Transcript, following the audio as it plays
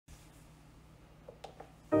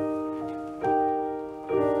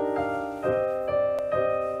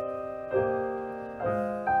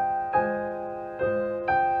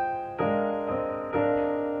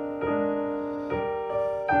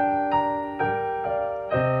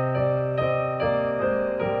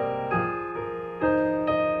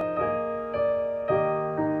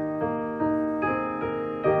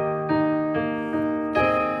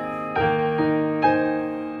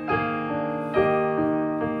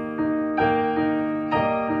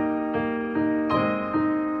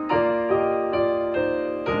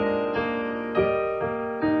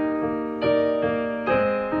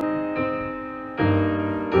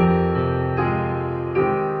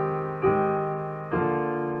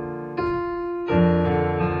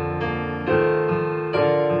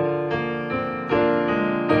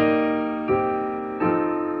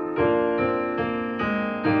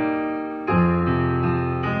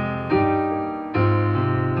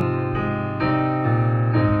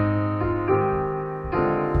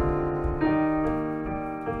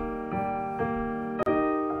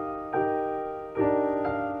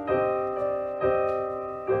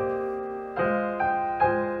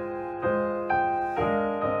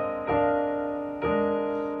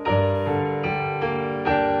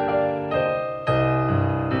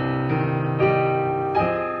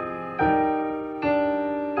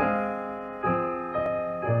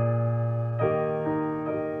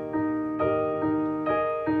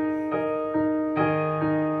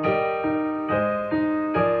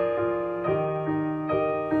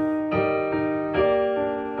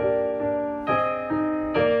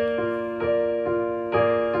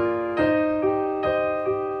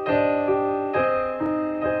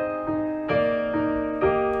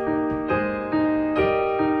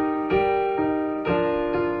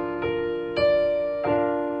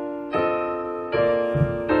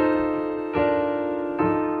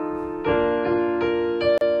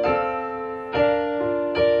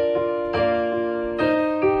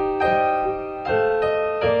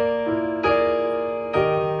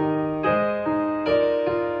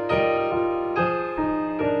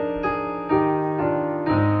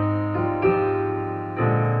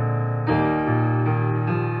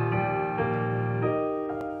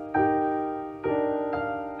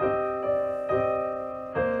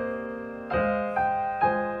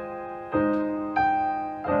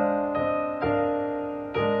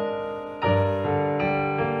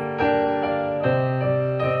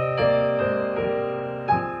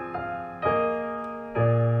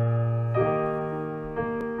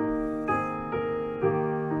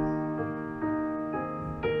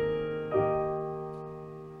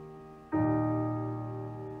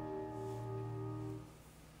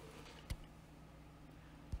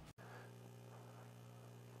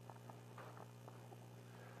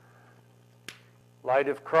Light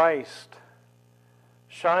of Christ,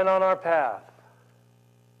 shine on our path.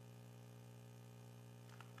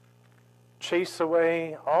 Chase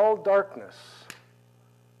away all darkness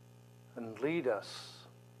and lead us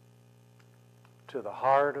to the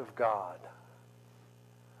heart of God.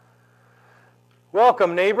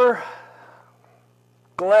 Welcome, neighbor.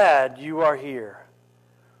 Glad you are here.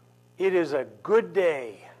 It is a good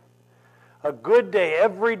day. A good day.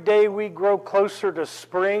 Every day we grow closer to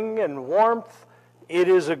spring and warmth, it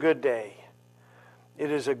is a good day.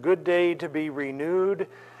 It is a good day to be renewed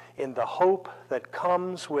in the hope that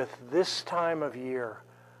comes with this time of year.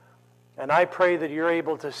 And I pray that you're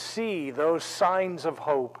able to see those signs of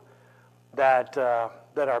hope that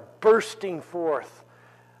are bursting forth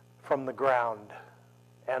from the ground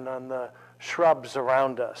and on the shrubs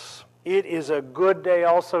around us. It is a good day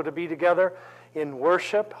also to be together in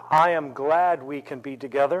worship. I am glad we can be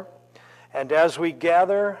together. And as we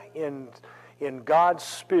gather in God's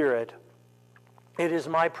Spirit, it is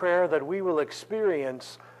my prayer that we will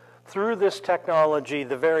experience through this technology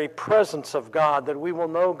the very presence of God, that we will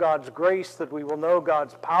know God's grace, that we will know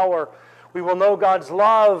God's power, we will know God's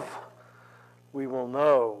love, we will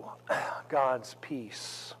know God's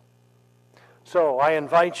peace. So I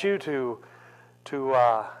invite you to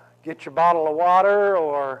get your bottle of water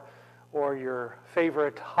or your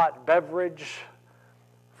favorite hot beverage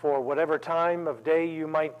for whatever time of day you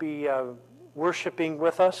might be worshiping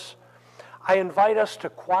with us. I invite us to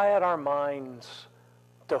quiet our minds,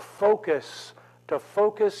 to focus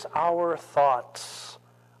our thoughts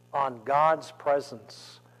on God's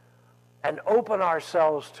presence and open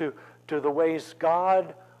ourselves to the ways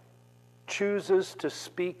God chooses to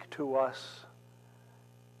speak to us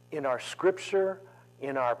in our scripture,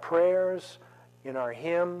 in our prayers, in our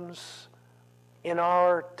hymns, in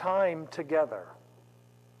our time together.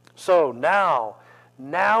 So now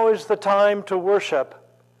is the time to worship.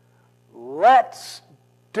 Let's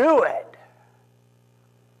do it.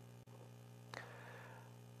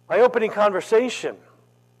 My opening conversation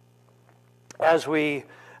as we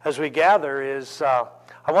gather is I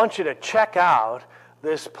want you to check out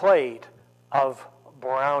this plate of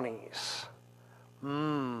brownies.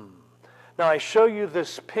 Now I show you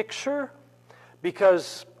this picture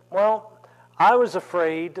because, well, I was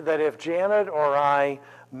afraid that if Janet or I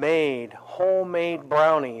made homemade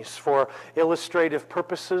brownies for illustrative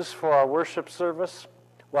purposes for our worship service,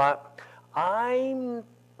 well, I'm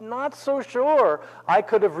not so sure I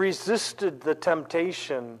could have resisted the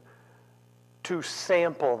temptation to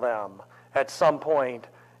sample them at some point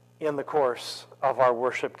in the course of our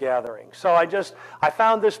worship gathering. So I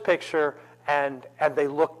found this picture and they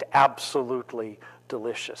looked absolutely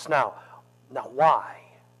delicious. Now why?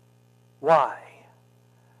 Why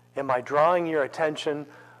am I drawing your attention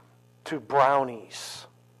to brownies?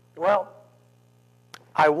 Well,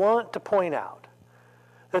 I want to point out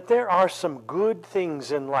that there are some good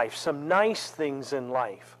things in life, some nice things in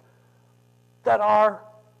life that are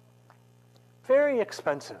very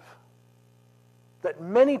expensive, that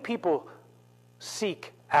many people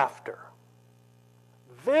seek after.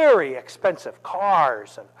 Very expensive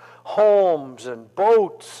cars and homes and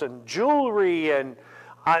boats and jewelry, and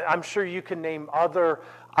I'm sure you can name other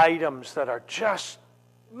items that are just,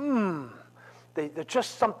 they're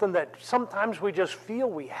just something that sometimes we just feel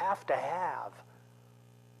we have to have.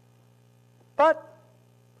 But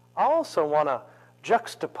I also want to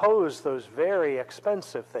juxtapose those very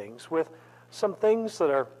expensive things with some things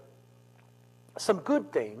that are, some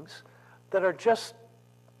good things that are just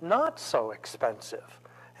not so expensive.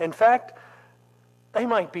 In fact, they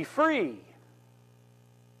might be free.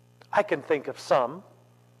 I can think of some.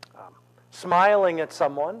 Smiling at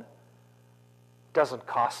someone doesn't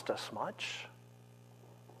cost us much.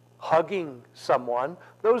 Hugging someone,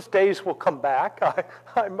 those days will come back.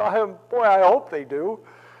 Boy, I hope they do.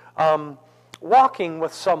 Walking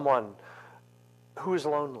with someone who is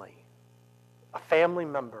lonely, a family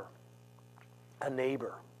member, a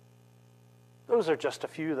neighbor. Those are just a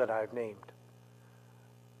few that I've named.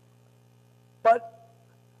 But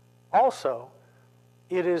also,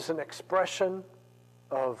 it is an expression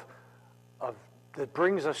of that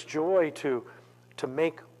brings us joy to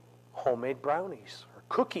make homemade brownies or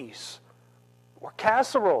cookies or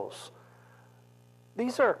casseroles.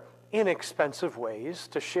 These are inexpensive ways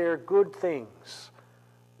to share good things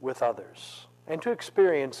with others and to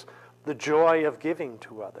experience the joy of giving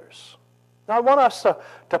to others. Now, I want us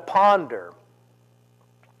to ponder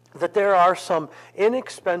that there are some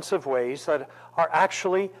inexpensive ways that are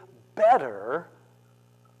actually better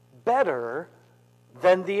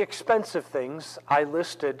than the expensive things I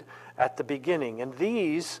listed at the beginning. And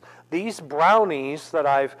these brownies that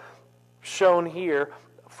I've shown here,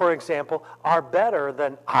 for example, are better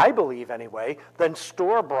than, I believe anyway, than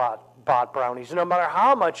store-bought brownies. No matter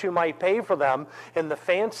how much you might pay for them in the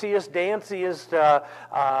fanciest, danciest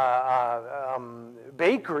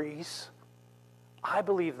bakeries, I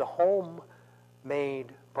believe the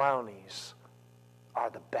homemade brownies are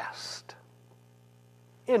the best,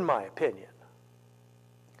 in my opinion.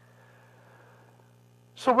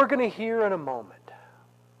 So we're going to hear in a moment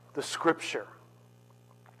the scripture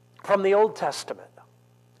from the Old Testament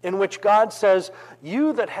in which God says,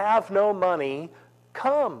 "You that have no money,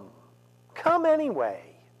 come anyway.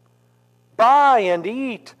 Buy and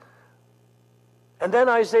eat." And then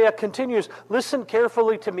Isaiah continues, "Listen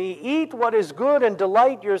carefully to me. Eat what is good and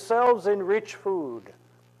delight yourselves in rich food."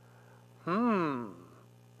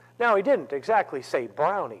 Now, he didn't exactly say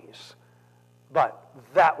brownies, but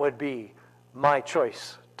that would be my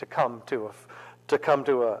choice to come to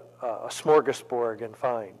a smorgasbord and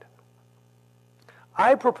find.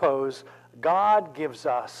 I propose God gives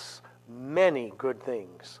us many good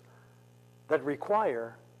things that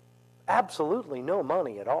require absolutely no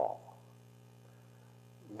money at all.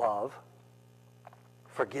 Love,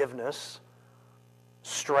 forgiveness,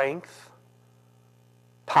 strength,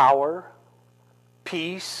 power,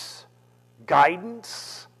 peace,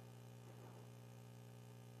 guidance.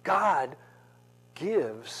 God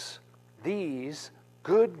gives these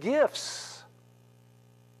good gifts.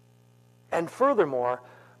 And furthermore,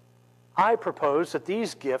 I propose that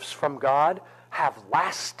these gifts from God have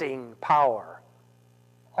lasting power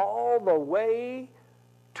all the way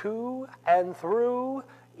to and through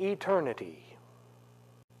eternity.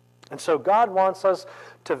 And so God wants us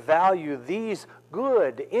to value these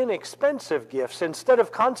good, inexpensive gifts instead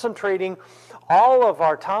of concentrating all of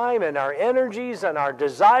our time and our energies and our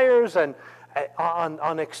desires on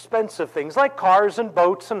expensive things like cars and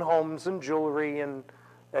boats and homes and jewelry and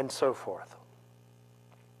so forth.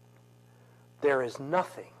 There is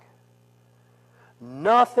nothing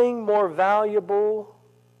more valuable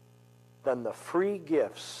than the free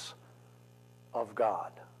gifts of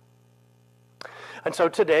God. And so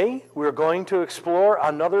today we're going to explore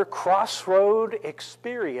another crossroad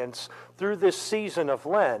experience through this season of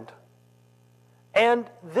Lent. And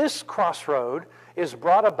this crossroad is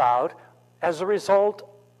brought about as a result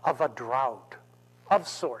of a drought of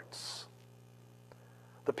sorts.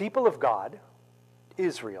 The people of God,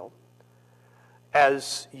 Israel,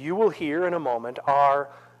 as you will hear in a moment,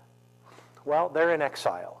 they're in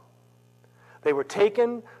exile. They were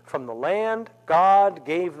taken from the land God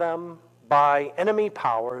gave them by enemy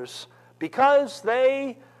powers because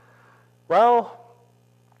the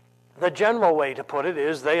general way to put it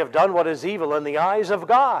is they have done what is evil in the eyes of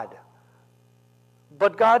God.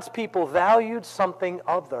 But God's people valued something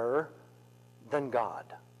other than God.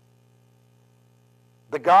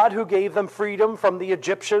 The God who gave them freedom from the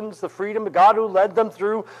Egyptians, the God who led them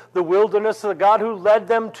through the wilderness, the God who led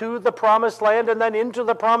them to the promised land and then into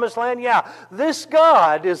the promised land. Yeah, this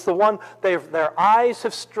God is the one, their eyes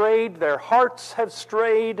have strayed, their hearts have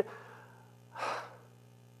strayed.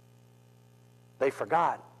 They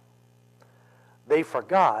forgot. They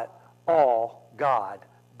forgot all God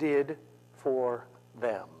did for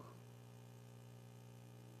them.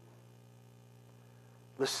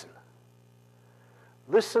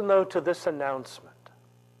 Listen, though, to this announcement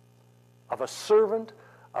of a servant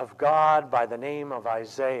of God by the name of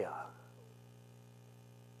Isaiah.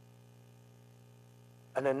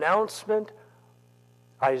 An announcement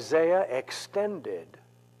Isaiah extended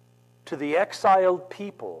to the exiled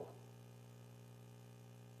people,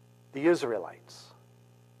 the Israelites.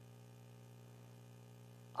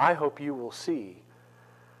 I hope you will see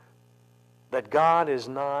that God is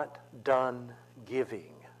not done giving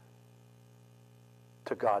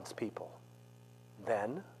to God's people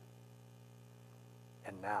then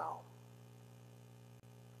and now.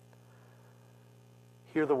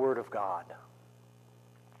 Hear the word of God.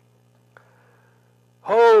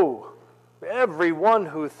 Ho, everyone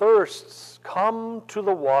who thirsts, come to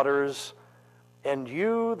the waters, and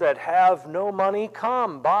you that have no money,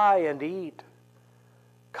 come, buy and eat.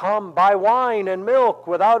 Come, buy wine and milk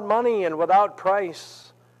without money and without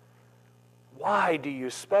price. Why do you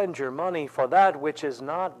spend your money for that which is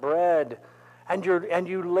not bread, and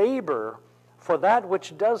you labor for that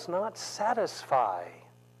which does not satisfy?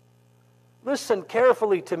 Listen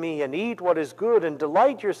carefully to me and eat what is good, and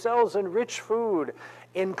delight yourselves in rich food.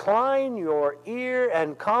 Incline your ear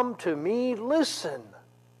and come to me. Listen,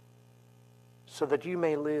 so that you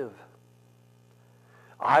may live.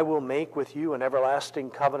 I will make with you an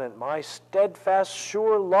everlasting covenant, my steadfast,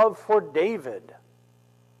 sure love for David.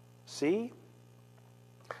 See,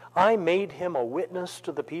 I made him a witness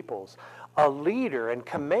to the peoples, a leader and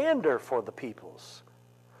commander for the peoples.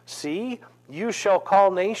 See, you shall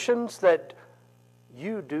call nations that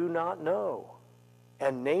you do not know,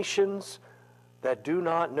 and nations that do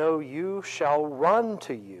not know you shall run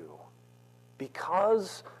to you,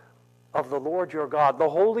 because of the Lord your God, the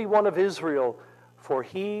Holy One of Israel, for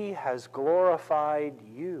he has glorified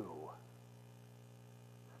you.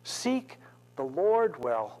 Seek the Lord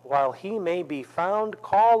while he may be found.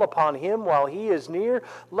 Call upon him while he is near.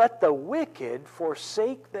 Let the wicked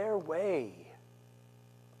forsake their way,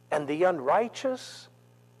 and the unrighteous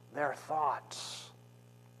their thoughts.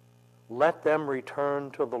 Let them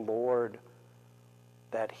return to the Lord,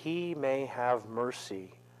 that he may have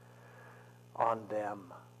mercy on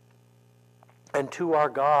them, and to our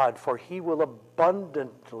God, for he will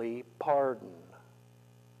abundantly pardon.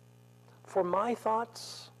 For my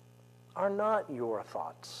thoughts are not your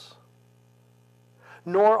thoughts,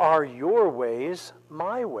 nor are your ways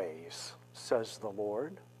my ways, says the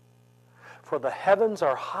Lord. For the heavens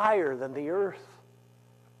are higher than the earth,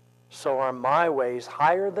 so are my ways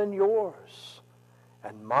higher than yours,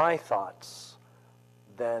 and my thoughts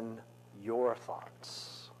than your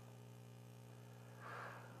thoughts.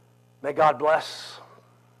 May God bless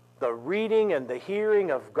the reading and the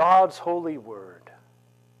hearing of God's holy word.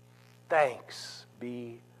 Thanks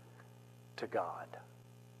be to God.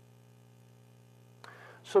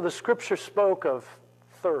 So the scripture spoke of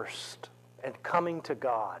thirst and coming to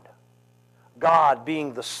God. God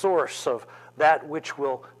being the source of that which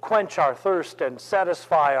will quench our thirst and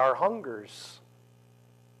satisfy our hungers.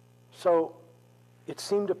 So it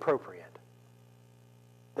seemed appropriate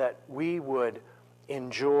that we would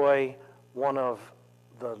enjoy one of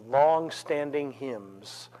the long-standing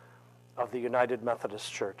hymns of the United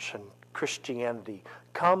Methodist Church and Christianity.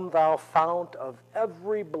 Come thou fount of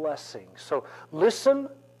every blessing. So listen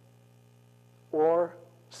or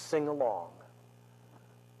sing along.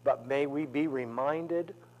 But may we be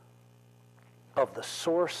reminded of the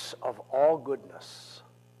source of all goodness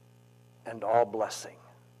and all blessing.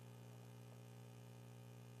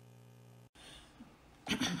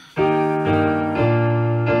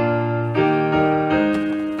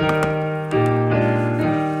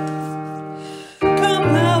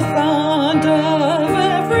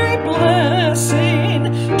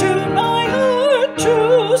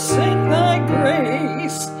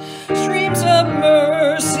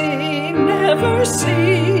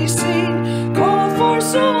 Ceasing, call for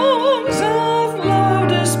songs of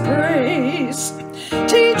loudest praise.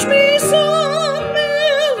 Teach me some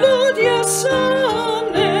melodious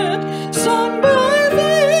sonnet, sung by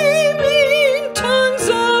waving tongues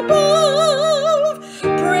above.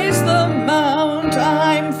 Praise the mount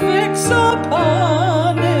I'm fixed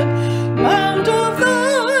upon it, mount of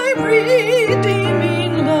thy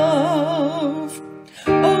redeeming love.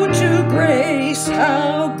 Oh, to grace,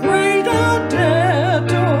 how great a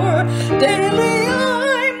debtor daily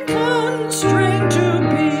I'm constrained to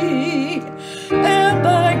be, and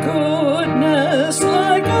thy goodness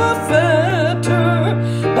like a fetter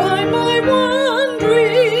by my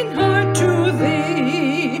wandering heart to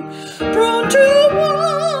thee. Prone to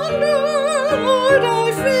wander, Lord,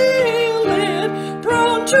 I feel it,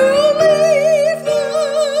 prone to leave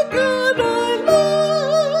the good I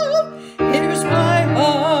love. Here's my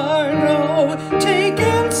heart, oh, take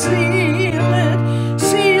and seal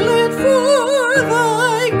it for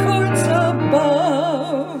thy courts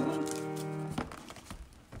above.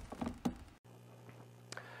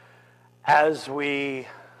 As we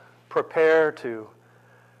prepare to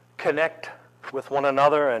connect with one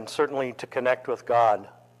another and certainly to connect with God,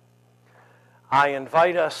 I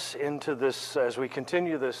invite us into this, as we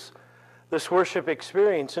continue this worship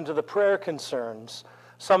experience, into the prayer concerns.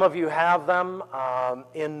 Some of you have them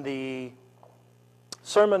in the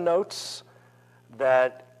sermon notes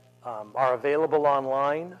that are available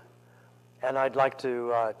online, and I'd like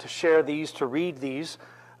to share these, to read these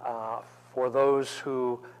for those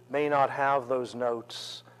who may not have those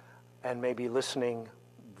notes and may be listening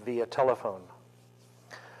via telephone.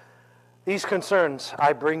 These concerns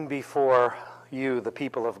I bring before you, the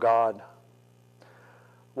people of God.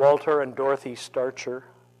 Walter and Dorothy Starcher,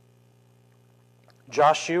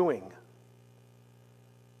 Josh Ewing,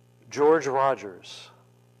 George Rogers,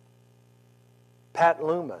 Pat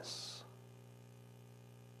Loomis,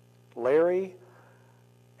 Larry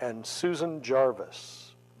and Susan Jarvis,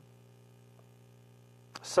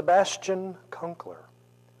 Sebastian Kunkler,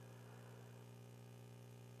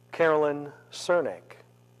 Carolyn Cernick,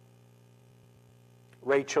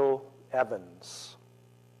 Rachel Evans.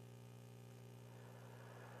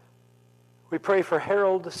 We pray for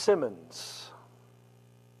Harold Simmons,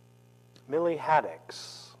 Millie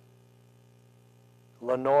Haddix,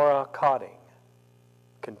 Lenora Cotting,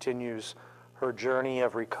 continues her journey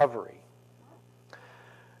of recovery.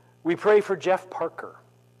 We pray for Jeff Parker,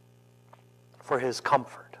 for his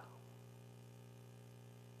comfort.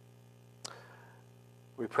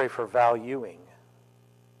 We pray for Val Ewing,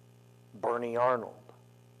 Bernie Arnold,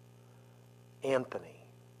 Anthony.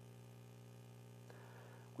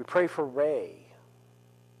 We pray for Ray.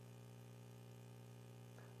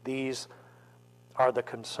 These are the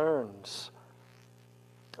concerns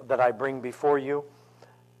that I bring before you.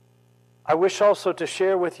 I wish also to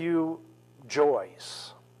share with you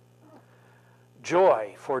joys.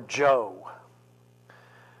 Joy for Joe.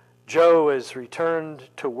 Joe has returned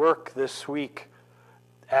to work this week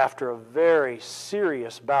after a very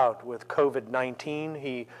serious bout with COVID-19.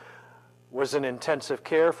 He was in intensive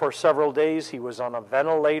care for several days. He was on a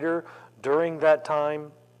ventilator during that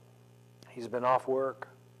time. He's been off work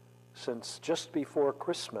since just before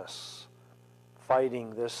Christmas,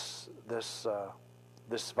 fighting this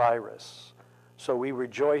virus. So we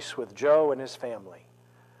rejoice with Joe and his family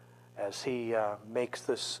as he makes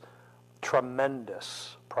this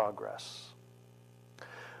tremendous progress.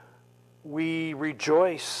 We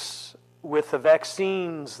rejoice with the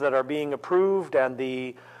vaccines that are being approved and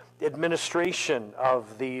the administration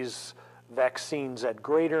of these vaccines at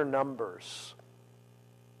greater numbers.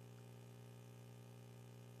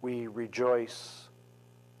 We rejoice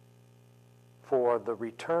for the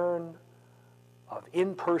return of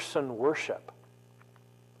in-person worship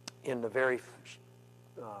in a very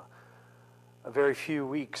few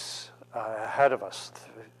weeks ahead of us.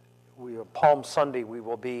 Palm Sunday, we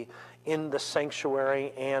will be in the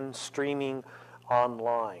sanctuary and streaming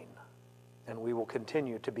online, and we will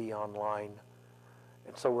continue to be online.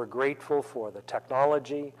 And so we're grateful for the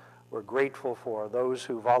technology. We're grateful for those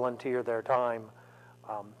who volunteer their time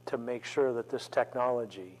to make sure that this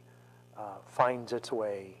technology finds its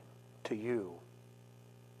way to you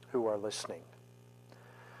who are listening.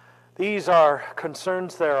 These are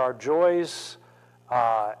concerns, there are joys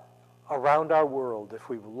around our world if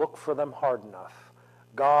we look for them hard enough.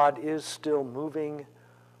 God is still moving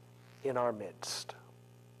in our midst.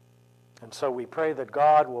 And so we pray that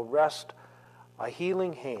God will rest a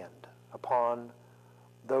healing hand upon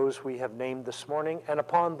those we have named this morning and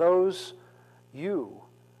upon those you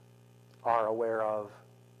are aware of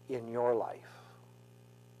in your life.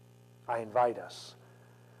 I invite us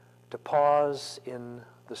to pause in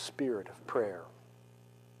the spirit of prayer.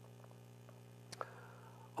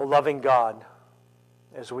 O loving God,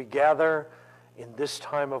 as we gather in this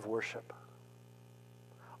time of worship,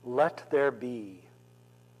 let there be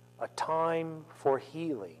a time for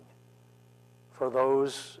healing for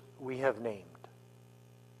those we have named,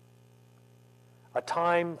 a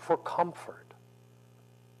time for comfort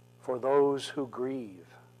for those who grieve,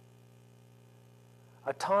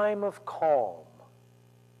 a time of calm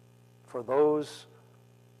for those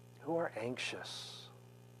who are anxious,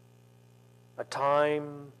 a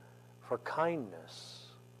time for kindness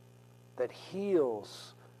that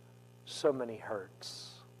heals so many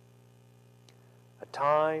hurts, a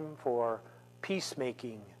time for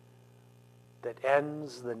peacemaking that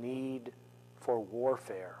ends the need for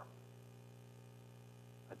warfare,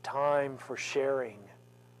 a time for sharing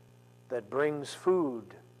that brings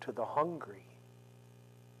food to the hungry,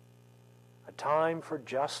 a time for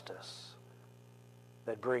justice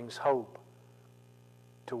that brings hope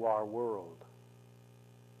to our world,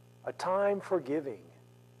 a time for giving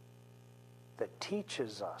that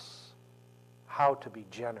teaches us how to be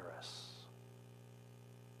generous,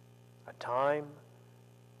 a time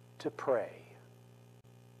to pray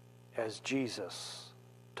as Jesus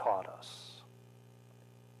taught us.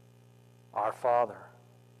 Our Father,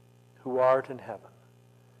 who art in heaven,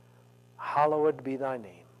 hallowed be thy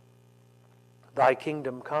name. Thy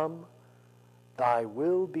kingdom come, thy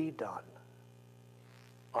will be done,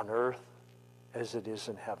 on earth as it is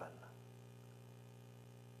in heaven.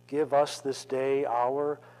 Give us this day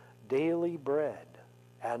our daily bread,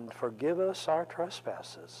 and forgive us our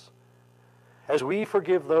trespasses, as we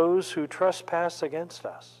forgive those who trespass against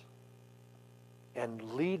us. And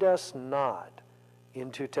lead us not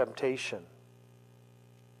into temptation,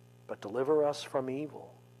 but deliver us from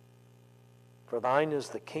evil. For thine is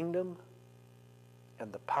the kingdom,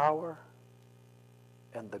 and the power,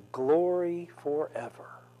 and the glory forever.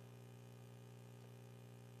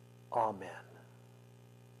 Amen.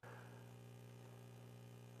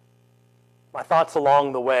 My thoughts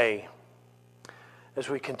along the way, as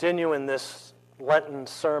we continue in this Lenten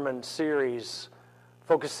sermon series,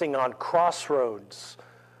 focusing on crossroad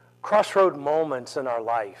moments in our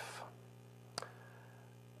life.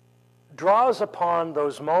 draws upon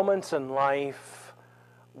those moments in life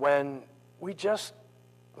when we just,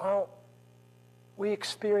 well, we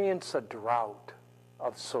experience a drought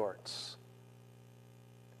of sorts.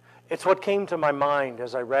 It's what came to my mind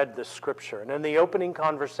as I read this scripture. And in the opening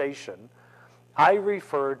conversation, I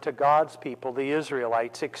referred to God's people, the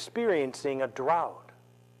Israelites, experiencing a drought.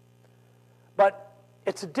 But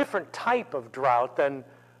it's a different type of drought than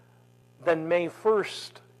may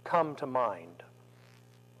first come to mind.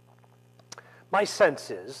 My sense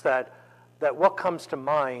is that what comes to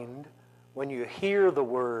mind when you hear the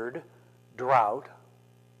word drought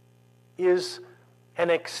is an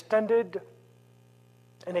extended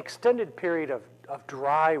period of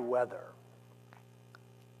dry weather.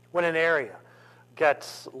 When an area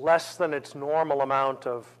gets less than its normal amount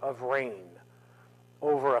of rain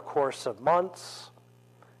over a course of months,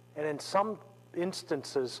 and in some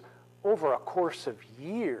instances over a course of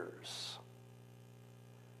years.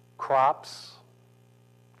 Crops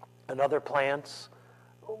and other plants,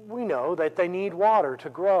 we know that they need water to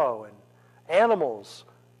grow, and animals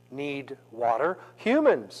need water.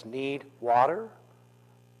 Humans need water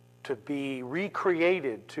to be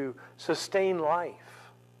recreated, to sustain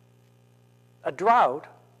life. A drought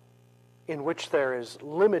in which there is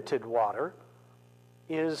limited water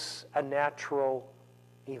is a natural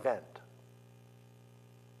event.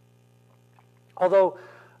 Although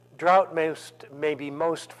drought may be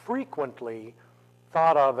most frequently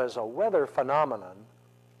thought of as a weather phenomenon,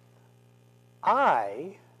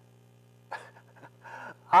 I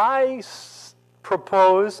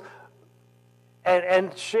propose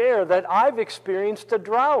and share that I've experienced a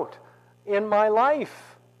drought in my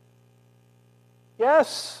life.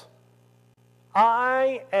 Yes,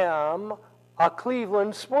 I am a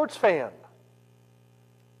Cleveland sports fan,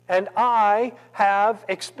 and I have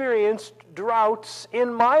experienced droughts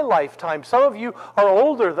in my lifetime. Some of you are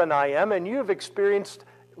older than I am, and you've experienced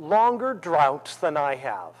longer droughts than I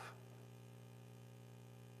have.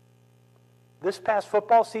 This past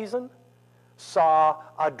football season saw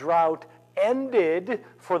a drought ended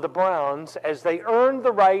for the Browns as they earned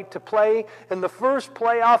the right to play in the first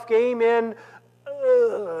playoff game in,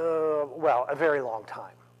 a very long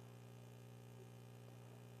time.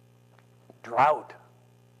 Drought.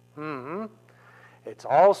 It's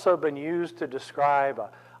also been used to describe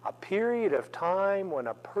a period of time when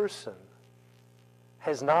a person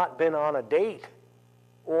has not been on a date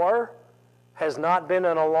or has not been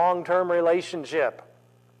in a long-term relationship.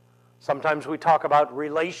 Sometimes we talk about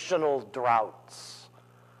relational droughts.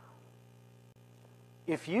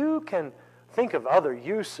 If you can think of other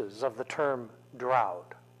uses of the term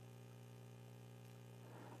drought,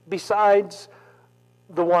 besides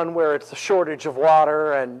the one where it's a shortage of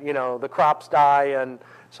water and, the crops die and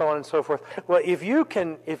so on and so forth. Well, if you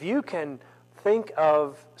can think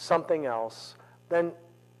of something else, then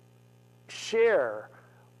share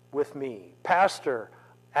with me. Pastor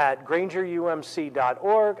at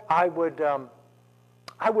grangerumc.org. I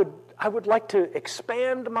would like to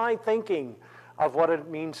expand my thinking of what it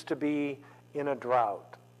means to be in a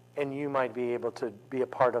drought. And you might be able to be a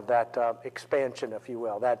part of that expansion, if you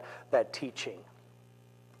will, that teaching.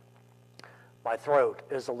 My throat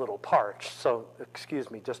is a little parched, so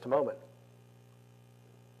excuse me just a moment.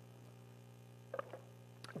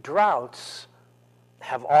 Droughts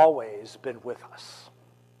have always been with us.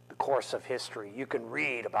 The course of history. You can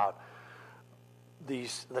read about the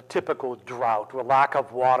typical drought, with lack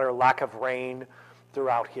of water, lack of rain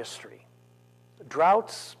throughout history.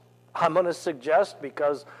 Droughts, I'm going to suggest,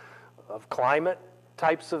 because of climate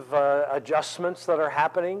types of adjustments that are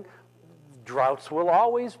happening, droughts will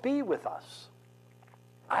always be with us.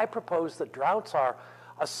 I propose that droughts are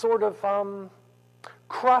a sort of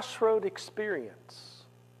crossroad experience,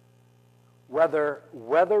 whether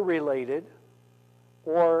weather-related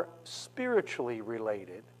or spiritually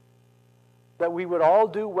related, that we would all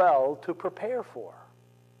do well to prepare for.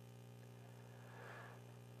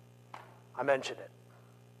 I mentioned it.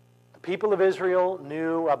 The people of Israel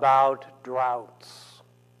knew about droughts.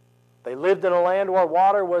 They lived in a land where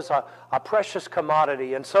water was a precious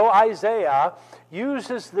commodity. And so Isaiah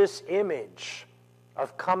uses this image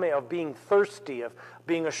of being thirsty, of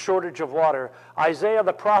being a shortage of water. Isaiah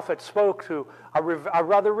the prophet spoke to a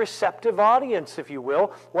rather receptive audience, if you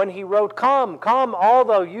will, when he wrote, "Come, come,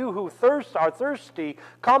 although you who are thirsty,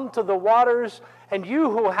 come to the waters, and you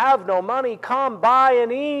who have no money, come buy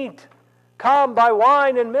and eat. Come buy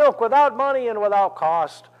wine and milk without money and without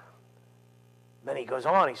cost." Then he goes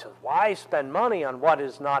on, he says, "Why spend money on what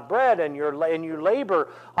is not bread, and you labor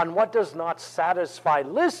on what does not satisfy?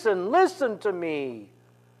 Listen to me,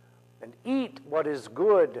 and eat what is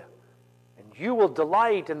good, and You will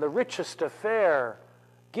delight in the richest of fare.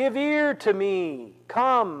 Give ear to me.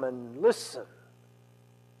 Come and listen,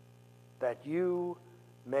 that you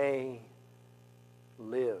may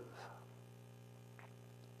live.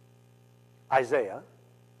 Isaiah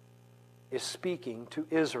is speaking to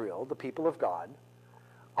Israel, the people of God,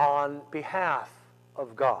 on behalf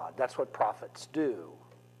of God. That's what prophets do.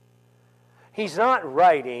 He's not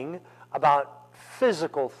writing about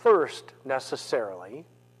physical thirst necessarily.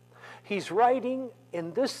 He's writing,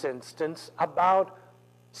 in this instance, about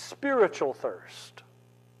spiritual thirst.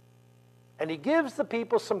 And he gives the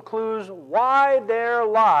people some clues why their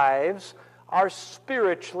lives are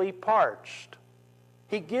spiritually parched.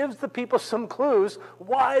 He gives the people some clues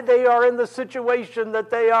why they are in the situation that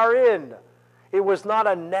they are in. It was not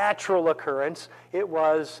a natural occurrence. It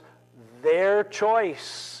was their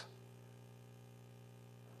choice.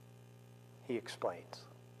 He explains.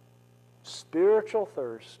 Spiritual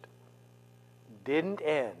thirst didn't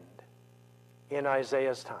end in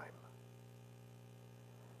Isaiah's time.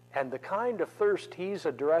 And the kind of thirst he's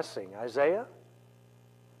addressing, Isaiah,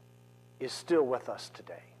 is still with us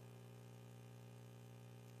today.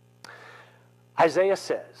 Isaiah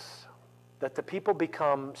says that the people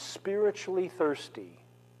become spiritually thirsty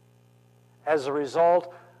as a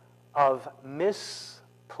result of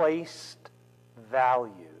misplaced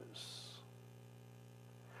values.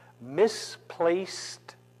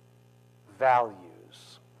 Misplaced values.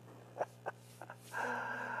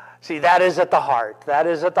 See, that is at the heart. That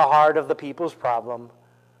is at the heart of the people's problem,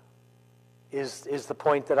 is the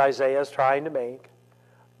point that Isaiah is trying to make.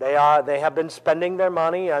 They have been spending their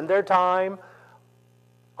money and their time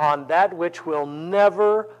on that which will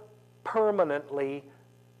never permanently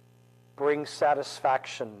bring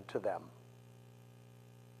satisfaction to them.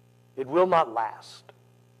 It will not last.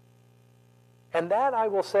 And that, I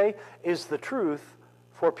will say, is the truth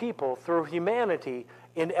for people through humanity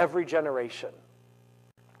in every generation.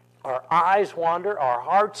 Our eyes wander, our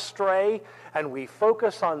hearts stray, and we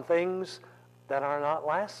focus on things that are not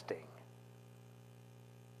lasting.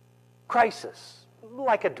 Crisis,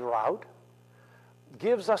 like a drought,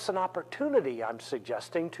 gives us an opportunity, I'm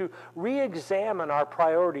suggesting, to re-examine our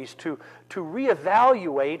priorities, to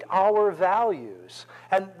reevaluate our values.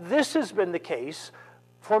 And this has been the case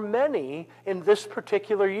for many in this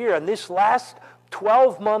particular year, in this last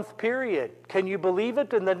 12-month period. Can you believe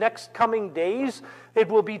it? In the next coming days, it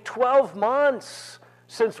will be 12 months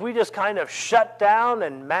since we just kind of shut down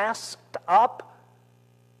and masked up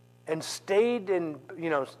and stayed in,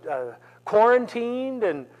 quarantined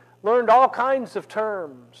and learned all kinds of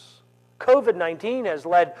terms. COVID-19 has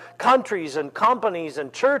led countries and companies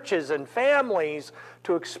and churches and families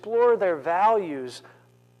to explore their values,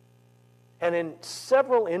 and in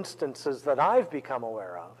several instances that I've become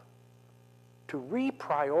aware of, to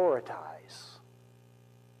reprioritize.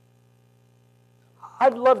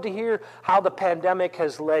 I'd love to hear how the pandemic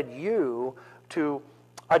has led you to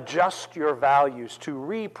adjust your values, to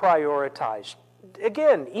reprioritize.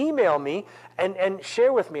 Again, email me and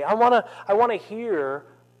share with me. I want to hear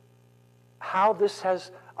how this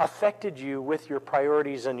has affected you with your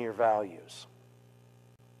priorities and your values.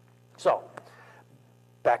 So,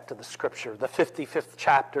 back to the scripture. The 55th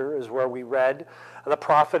chapter is where we read. The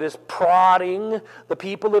prophet is prodding the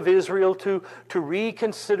people of Israel to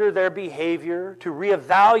reconsider their behavior, to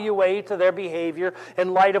reevaluate their behavior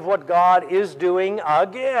in light of what God is doing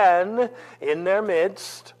again in their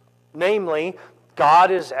midst. Namely,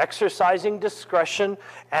 God is exercising discretion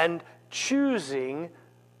and choosing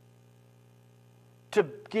to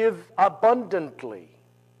give abundantly.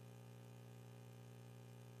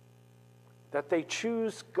 That they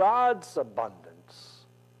choose God's abundance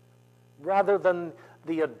rather than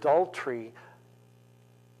the adultery,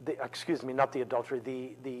 the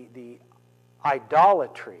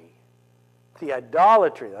idolatry. The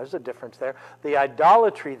idolatry, there's a difference there. The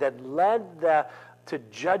idolatry that led to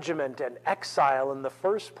judgment and exile in the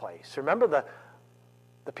first place. Remember,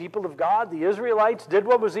 the people of God, the Israelites, did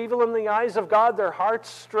what was evil in the eyes of God. Their hearts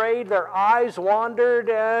strayed, their eyes wandered,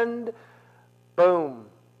 and boom,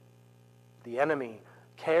 the enemy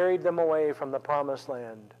carried them away from the promised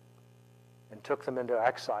land and took them into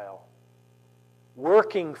exile,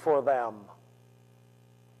 working for them.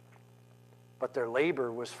 But their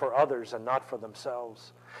labor was for others and not for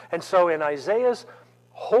themselves. And so in Isaiah's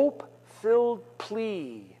hope-filled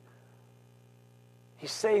plea,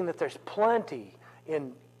 he's saying that there's plenty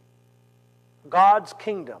in God's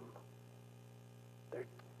kingdom.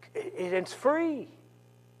 It's free.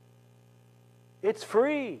 It's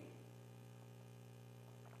free.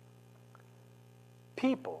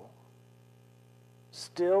 People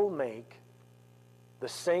still make the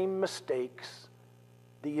same mistakes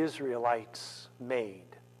the Israelites made.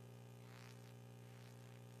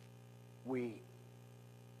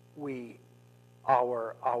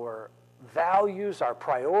 Our values, our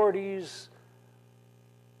priorities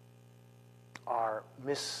are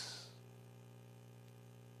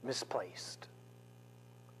misplaced.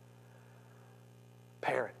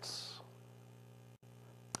 Parents,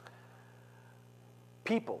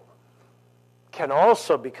 people can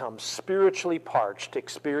also become spiritually parched,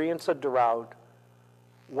 experience a drought,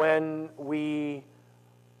 when we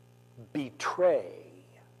betray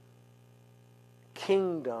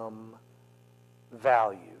kingdom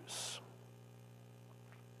values.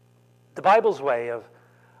 The Bible's way of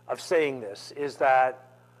saying this is that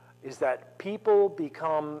people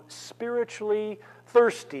become spiritually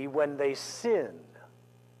thirsty when they sin.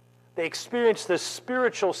 They experience this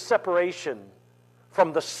spiritual separation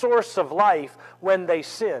from the source of life when they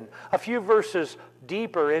sin. A few verses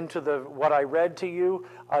deeper into what I read to you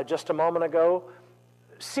just a moment ago,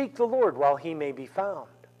 seek the Lord while he may be found.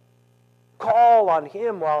 Call on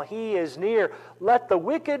him while he is near. Let the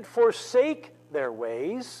wicked forsake their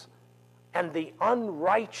ways, and the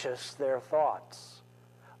unrighteous their thoughts.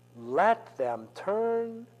 Let them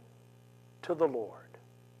turn to the Lord,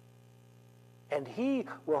 and he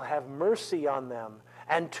will have mercy on them,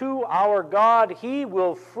 and to our God he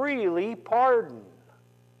will freely pardon.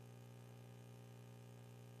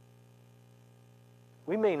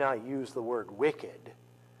 We may not use the word wicked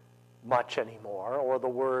much anymore, or the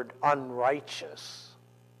word unrighteous,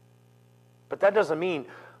 but that doesn't mean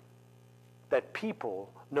that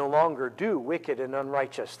people no longer do wicked and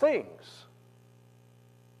unrighteous things.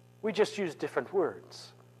 We just use different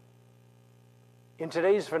words. In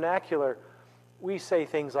today's vernacular, we say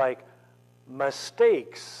things like,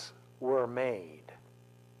 mistakes were made.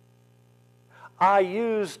 I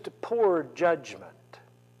used poor judgment.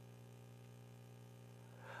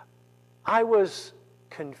 I was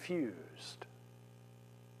confused.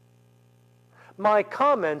 My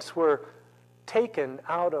comments were taken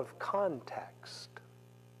out of context.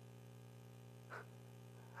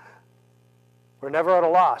 We're never at a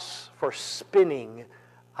loss for spinning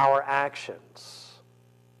our actions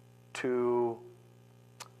to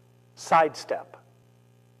sidestep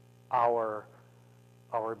our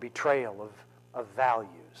betrayal of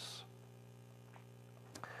values.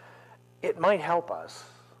 It might help us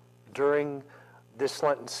during this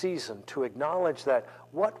Lenten season to acknowledge that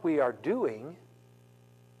what we are doing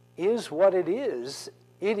is what it is.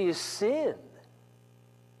 It is sin.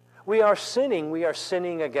 We are sinning. We are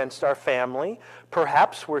sinning against our family.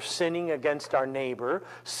 Perhaps we're sinning against our neighbor,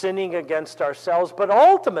 sinning against ourselves. But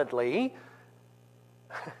ultimately,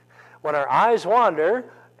 when our eyes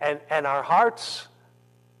wander and our hearts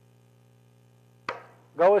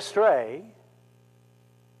go astray,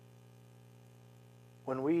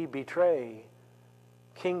 when we betray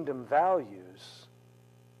kingdom values,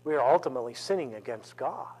 we are ultimately sinning against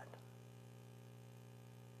God.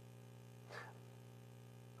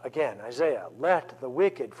 Again, Isaiah, let the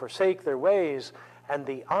wicked forsake their ways, and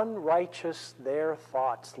the unrighteous their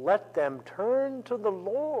thoughts. Let them turn to the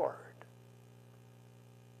Lord,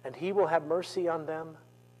 and he will have mercy on them,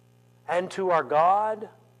 and to our God,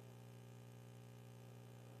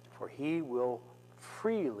 for he will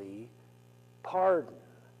freely pardon.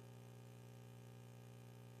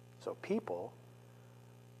 So people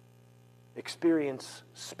experience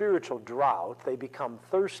spiritual drought. They become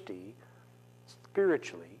thirsty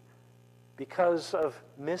spiritually because of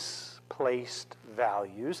misplaced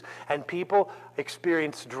values. And people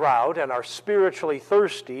experience drought and are spiritually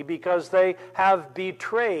thirsty because they have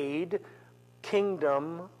betrayed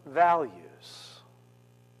kingdom values.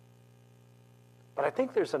 But I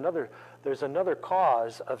think there's another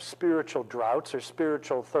cause of spiritual droughts or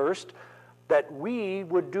spiritual thirst that we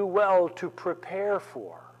would do well to prepare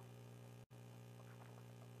for.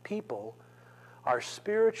 People are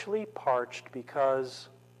spiritually parched because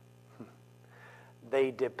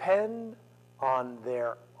they depend on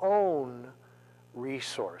their own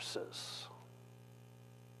resources.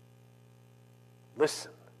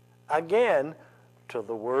 Listen again to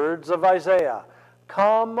the words of Isaiah.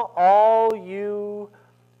 Come, all you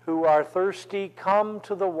who are thirsty, come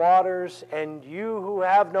to the waters, and you who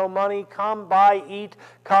have no money, come buy, eat,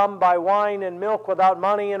 come buy wine and milk without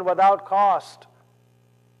money and without cost.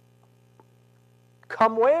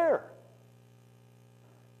 Come where?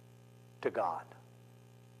 To God.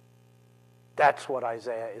 That's what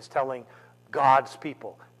Isaiah is telling God's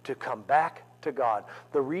people, to come back to God.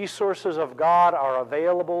 The resources of God are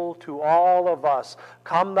available to all of us.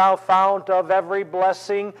 Come thou fount of every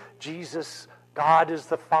blessing. Jesus, God is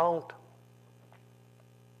the fount.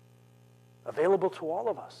 available to all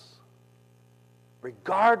of us.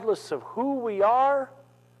 Regardless of who we are,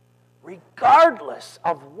 regardless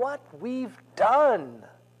of what we've done,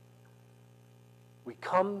 we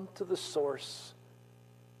come to the source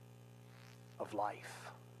of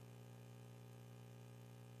life.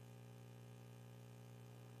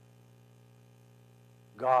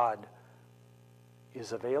 God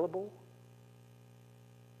is available,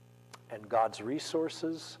 and God's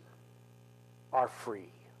resources are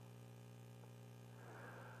free.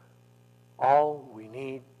 All we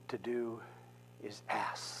need to do is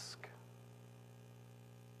ask.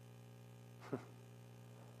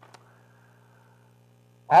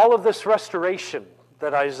 All of this restoration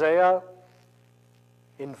that Isaiah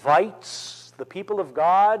invites the people of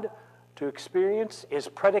God to experience is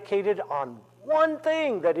predicated on one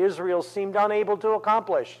thing that Israel seemed unable to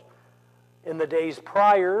accomplish in the days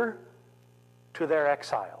prior to their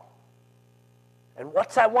exile. And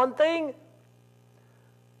what's that one thing?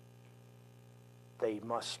 They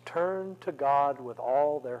must turn to God with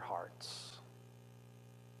all their hearts.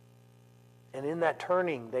 And in that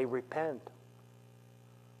turning, they repent.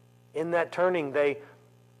 In that turning, they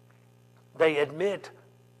admit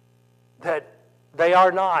that they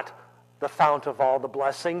are not the fount of all the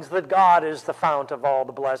blessings, that God is the fount of all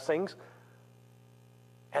the blessings.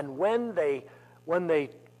 And when they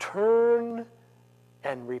turn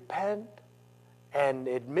and repent and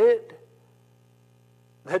admit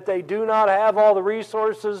that they do not have all the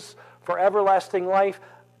resources for everlasting life,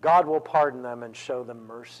 God will pardon them and show them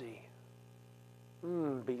mercy.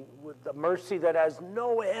 With the mercy that has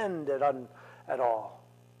no end at all.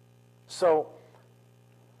 So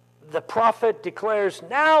the prophet declares,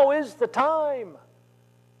 now is the time.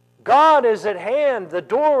 God is at hand. The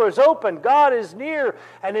door is open. God is near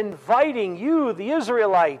and inviting you, the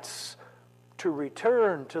Israelites, to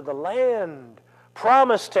return to the land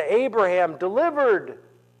promised to Abraham, delivered.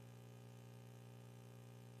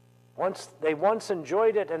 They once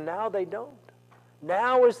enjoyed it, and now they don't.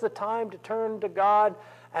 Now is the time to turn to God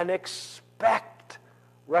and expect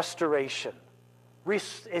restoration.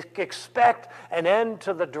 Expect an end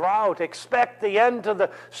to the drought. Expect the end to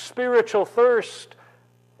the spiritual thirst.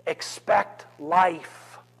 Expect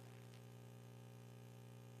life.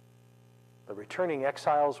 The returning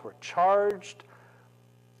exiles were charged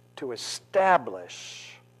to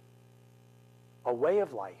establish a way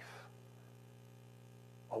of life.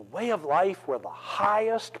 A way of life where the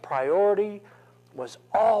highest priority was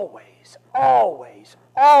always, always,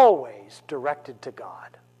 always directed to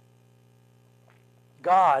God.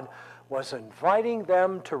 God was inviting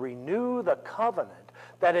them to renew the covenant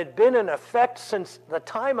that had been in effect since the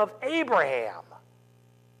time of Abraham.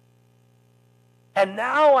 And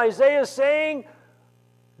now Isaiah is saying,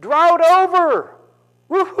 drought over!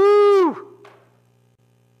 Woohoo!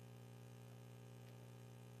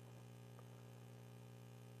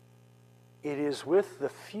 It is with the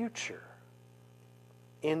future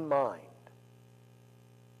in mind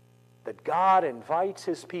that God invites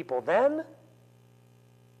his people then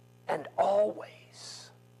and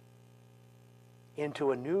always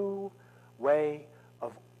into a new way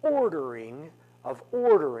of ordering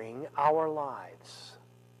our lives.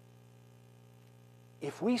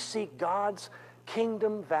 If we seek God's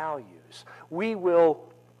kingdom values, we will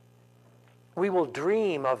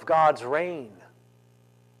dream of God's reign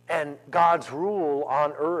and God's rule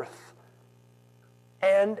on earth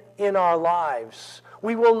and in our lives.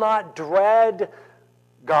 We will not dread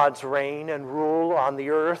God's reign and rule on the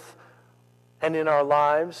earth and in our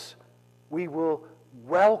lives. We will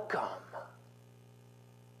welcome.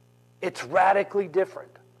 It's radically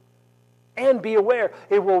different. And be aware,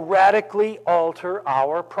 it will radically alter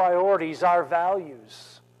our priorities, our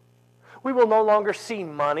values. We will no longer see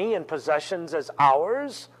money and possessions as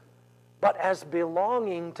ours, but as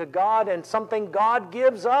belonging to God and something God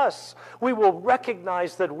gives us. We will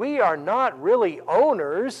recognize that we are not really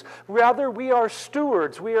owners, rather we are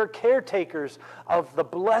stewards, we are caretakers of the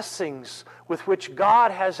blessings with which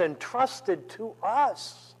God has entrusted to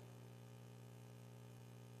us.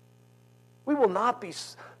 We will not be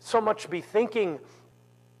so much be thinking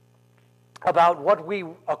about what we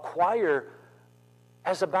acquire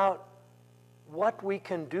as about what we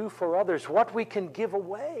can do for others, what we can give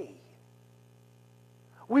away.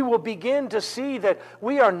 We will begin to see that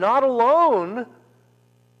we are not alone,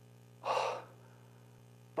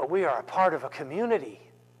 but we are a part of a community.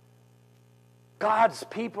 God's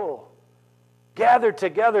people gathered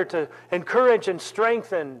together to encourage and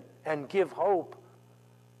strengthen and give hope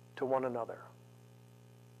to one another.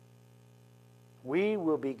 We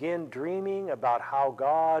will begin dreaming about how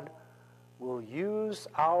God will use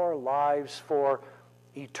our lives for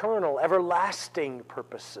eternal, everlasting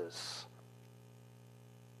purposes.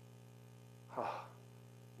 Oh,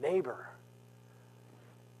 neighbor,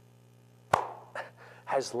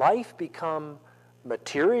 has life become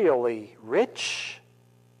materially rich,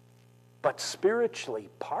 but spiritually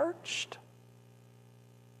parched?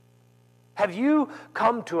 Have you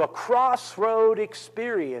come to a crossroad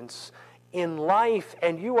experience in life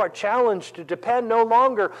and you are challenged to depend no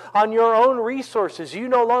longer on your own resources? You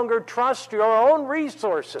no longer trust your own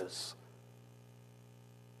resources.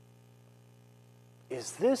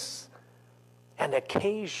 Is this an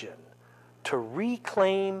occasion to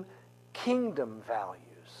reclaim kingdom values,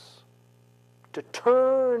 to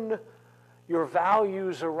turn your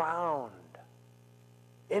values around?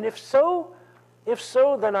 And if so,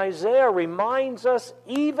 then Isaiah reminds us,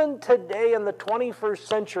 even today in the 21st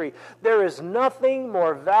century, there is nothing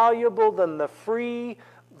more valuable than the free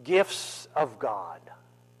gifts of God.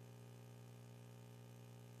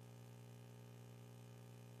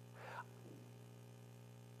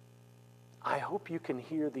 I hope you can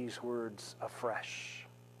hear these words afresh.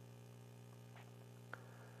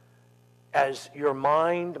 As your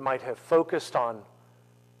mind might have focused on,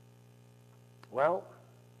 well,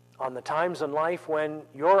 on the times in life when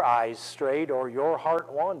your eyes strayed or your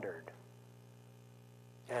heart wandered,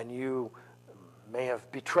 and you may have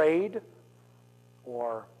betrayed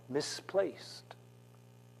or misplaced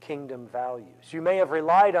kingdom values. You may have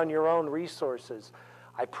relied on your own resources.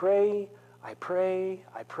 I pray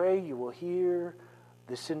you will hear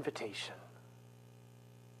this invitation,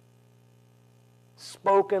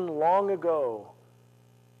 spoken long ago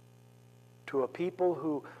to a people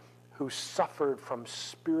who suffered from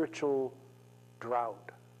spiritual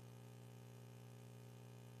drought.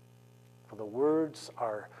 For the words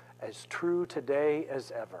are as true today as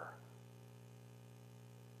ever.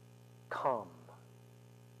 Come,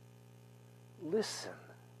 listen.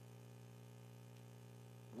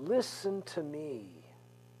 Listen to me.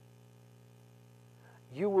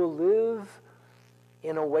 You will live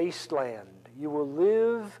in a wasteland. You will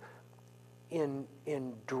live in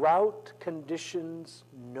drought conditions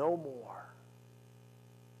no more.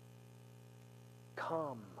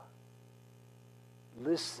 Come,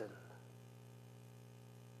 listen,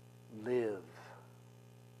 live.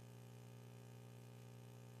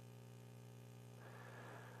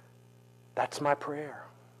 That's my prayer.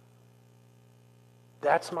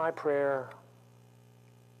 That's my prayer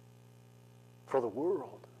for the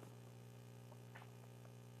world,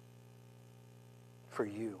 for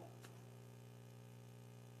you.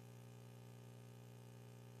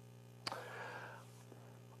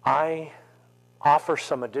 I offer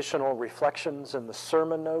some additional reflections in the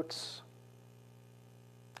sermon notes.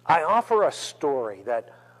 I offer a story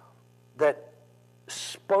that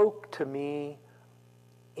spoke to me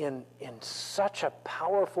in such a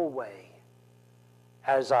powerful way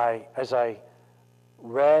as I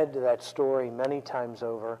read that story many times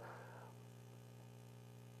over.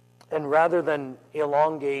 And rather than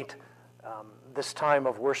elongate this time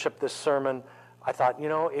of worship, this sermon, I thought,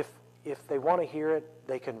 if they want to hear it,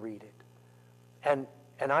 they can read it.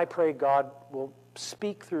 And I pray God will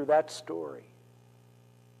speak through that story.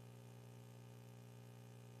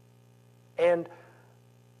 And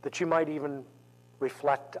that you might even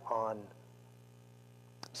reflect on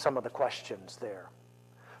some of the questions there,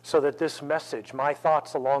 so that this message, my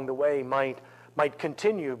thoughts along the way, might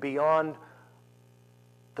continue beyond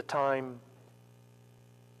the time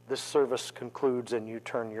this service concludes and you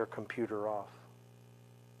turn your computer off.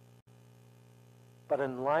 But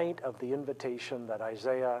in light of the invitation that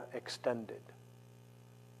Isaiah extended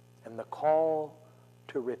and the call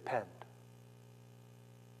to repent,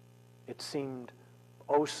 it seemed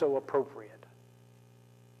oh so appropriate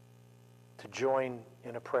to join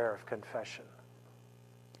in a prayer of confession.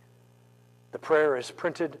 The prayer is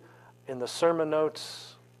printed in the sermon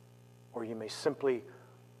notes, or you may simply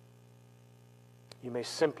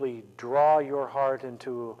draw your heart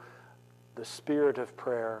into the spirit of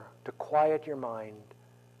prayer to quiet your mind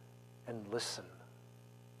and listen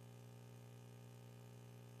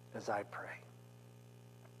as I pray.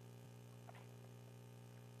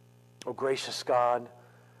 O gracious God,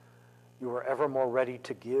 you are ever more ready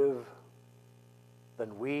to give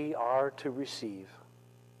than we are to receive.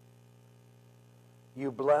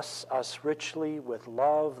 You bless us richly with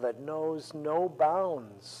love that knows no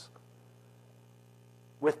bounds,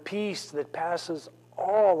 with peace that passes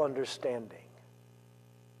all understanding.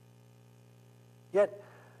 Yet,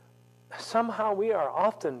 somehow we are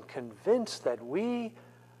often convinced that we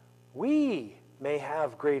may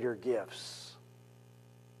have greater gifts,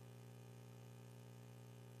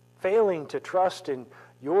 failing to trust in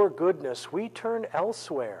your goodness, we turn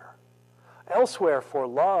elsewhere for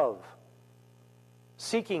love,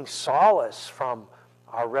 seeking solace from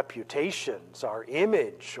our reputations, our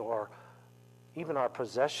image, or even our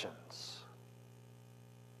possessions.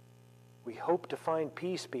 We hope to find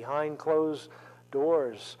peace behind closed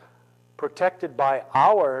doors, protected by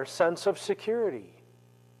our sense of security.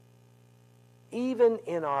 Even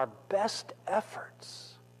in our best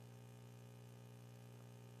efforts,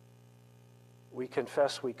 we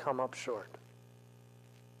confess we come up short.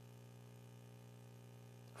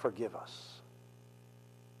 Forgive us.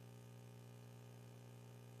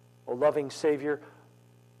 O loving Savior,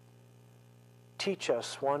 teach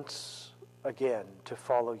us once again to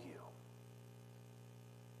follow you.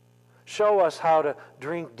 Show us how to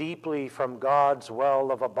drink deeply from God's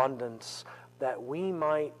well of abundance, that we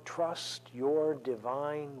might trust your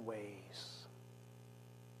divine ways.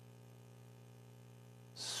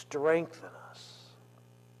 Strengthen us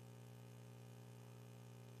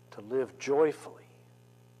to live joyfully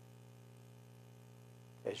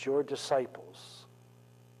as your disciples,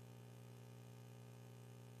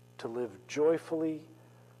 to live joyfully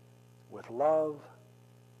with love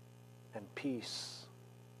and peace.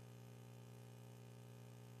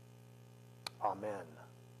 Amen.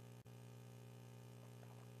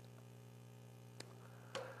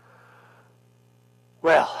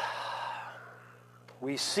 Well,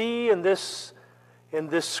 we see in this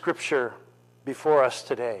scripture before us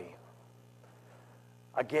today,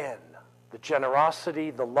 again, the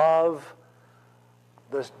generosity, the love,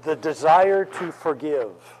 the desire to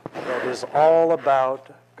forgive that is all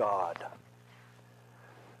about God.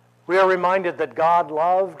 We are reminded that God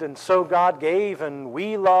loved and so God gave, and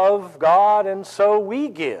we love God and so we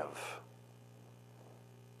give.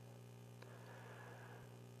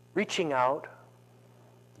 Reaching out,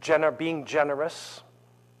 being generous,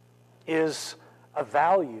 is a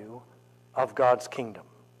value of God's kingdom.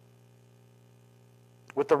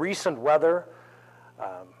 With the recent weather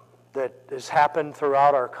that has happened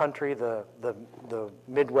throughout our country, the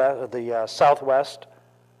Midwest, the Southwest,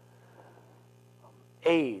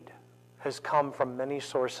 aid has come from many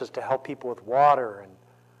sources to help people with water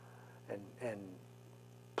and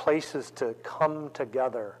places to come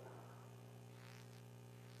together,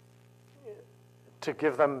 to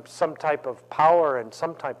give them some type of power and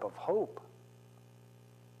some type of hope.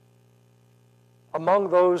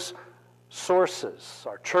 Among those sources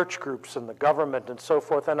are church groups and the government and so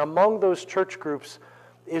forth, and among those church groups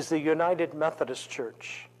is the United Methodist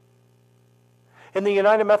Church. In the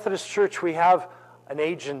United Methodist Church, we have an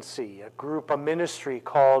agency, a group, a ministry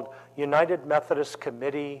called United Methodist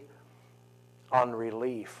Committee on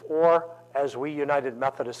Relief, or as we United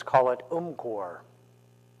Methodists call it, UMCOR.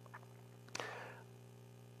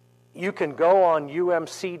 You can go on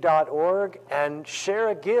umc.org and share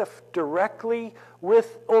a gift directly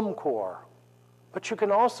with UMCOR. But you can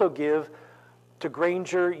also give to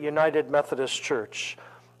Granger United Methodist Church.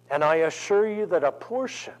 And I assure you that a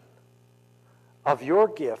portion of your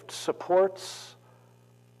gift supports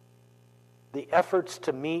the efforts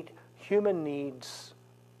to meet human needs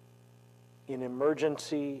in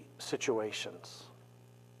emergency situations.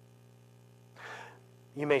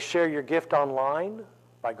 You may share your gift online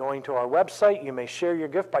by going to our website. You may share your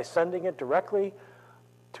gift by sending it directly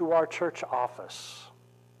to our church office.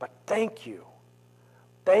 But thank you.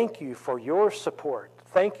 Thank you for your support.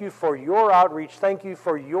 Thank you for your outreach. Thank you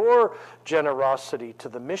for your generosity to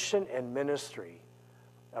the mission and ministry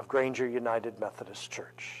of Granger United Methodist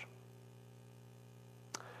Church.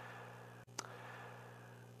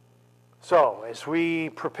 So, as we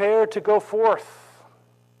prepare to go forth,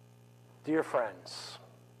 dear friends,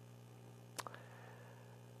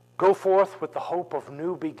 go forth with the hope of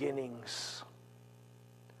new beginnings.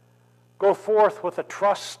 Go forth with a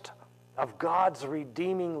trust of God's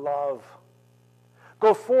redeeming love.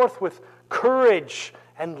 Go forth with courage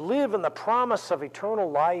and live in the promise of eternal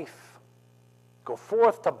life. Go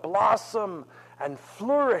forth to blossom and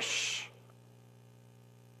flourish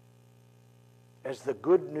as the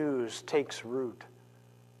good news takes root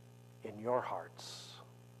in your hearts.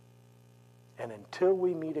 And until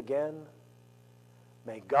we meet again,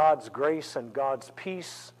 may God's grace and God's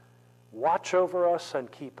peace watch over us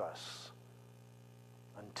and keep us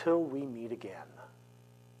until we meet again.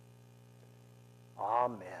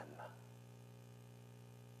 Amen.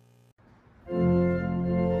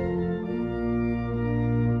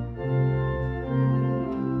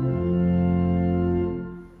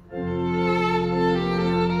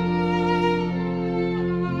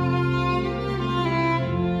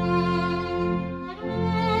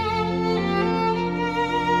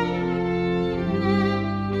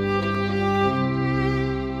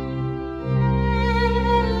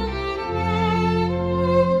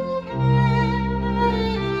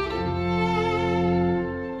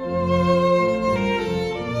 Lord.